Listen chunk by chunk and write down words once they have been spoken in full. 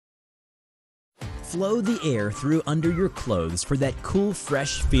flow the air through under your clothes for that cool,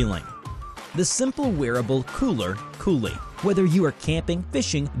 fresh feeling. The simple wearable cooler, COOLY. Whether you are camping,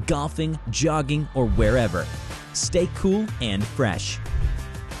 fishing, golfing, jogging, or wherever, stay cool and fresh.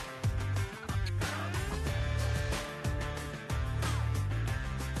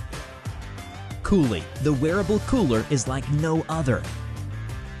 COOLY, the wearable cooler, is like no other.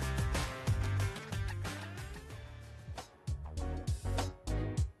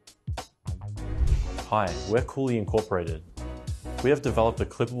 Hi, we're COOLY Incorporated. We have developed a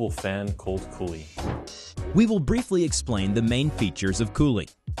clippable fan called COOLY. We will briefly explain the main features of COOLY.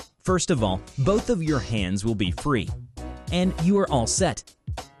 First of all, both of your hands will be free, and you are all set.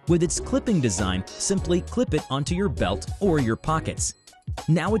 With its clipping design, simply clip it onto your belt or your pockets.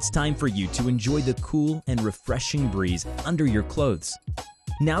 Now it's time for you to enjoy the cool and refreshing breeze under your clothes.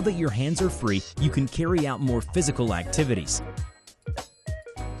 Now that your hands are free, you can carry out more physical activities.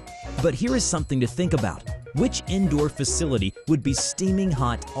 But here is something to think about. Which indoor facility would be steaming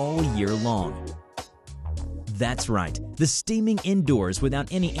hot all year long? That's right, the steaming indoors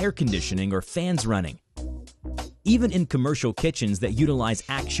without any air conditioning or fans running. Even in commercial kitchens that utilize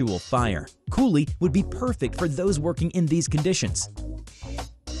actual fire, COOLY would be perfect for those working in these conditions.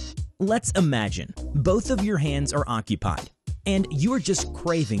 Let's imagine both of your hands are occupied, and you're just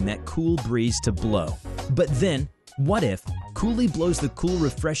craving that cool breeze to blow. But then, what if COOLY blows the cool,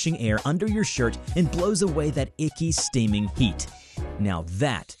 refreshing air under your shirt and blows away that icky, steaming heat? Now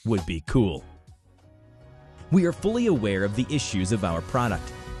that would be cool. We are fully aware of the issues of our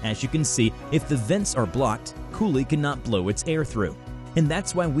product. As you can see, if the vents are blocked, COOLY cannot blow its air through. And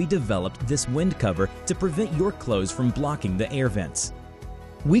that's why we developed this wind cover to prevent your clothes from blocking the air vents.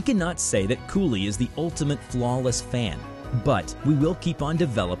 We cannot say that COOLY is the ultimate flawless fan, but we will keep on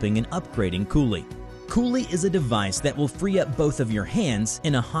developing and upgrading COOLY. COOLY is a device that will free up both of your hands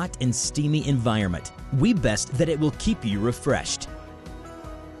in a hot and steamy environment. We best that it will keep you refreshed.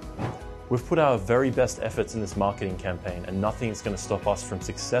 We've put our very best efforts in this marketing campaign, and nothing is going to stop us from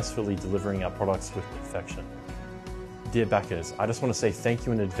successfully delivering our products with perfection. Dear backers, I just want to say thank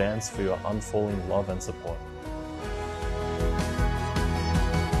you in advance for your unfalling love and support.